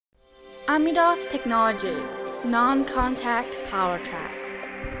Amidov Technology Non-Contact Power Track.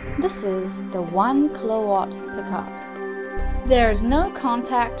 This is the 1 kilowatt pickup. There is no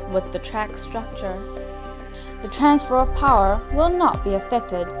contact with the track structure. The transfer of power will not be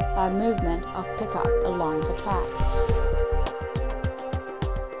affected by movement of pickup along the tracks.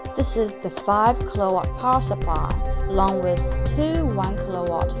 This is the 5 kilowatt power supply along with two 1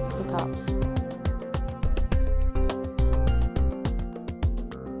 kilowatt pickups.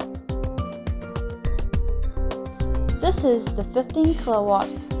 This is the 15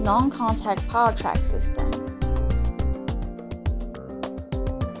 kilowatt non-contact power track system.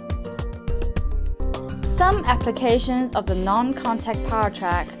 Some applications of the non-contact power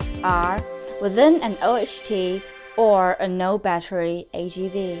track are within an OHT or a no-battery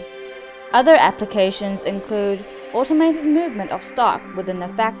AGV. Other applications include automated movement of stock within a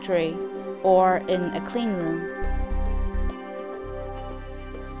factory or in a clean room.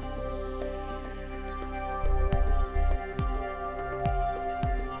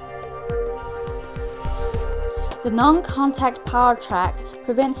 The non-contact power track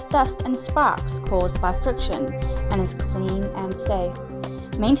prevents dust and sparks caused by friction and is clean and safe.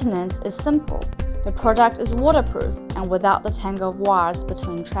 Maintenance is simple. The product is waterproof and without the tangle of wires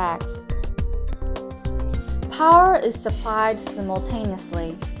between tracks. Power is supplied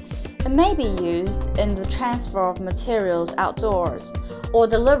simultaneously. It may be used in the transfer of materials outdoors or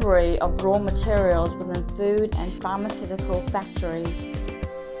delivery of raw materials within food and pharmaceutical factories.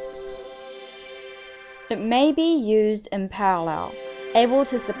 It may be used in parallel, able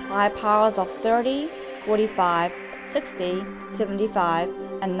to supply powers of 30, 45, 60, 75,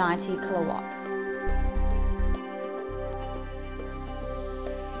 and 90 kilowatts.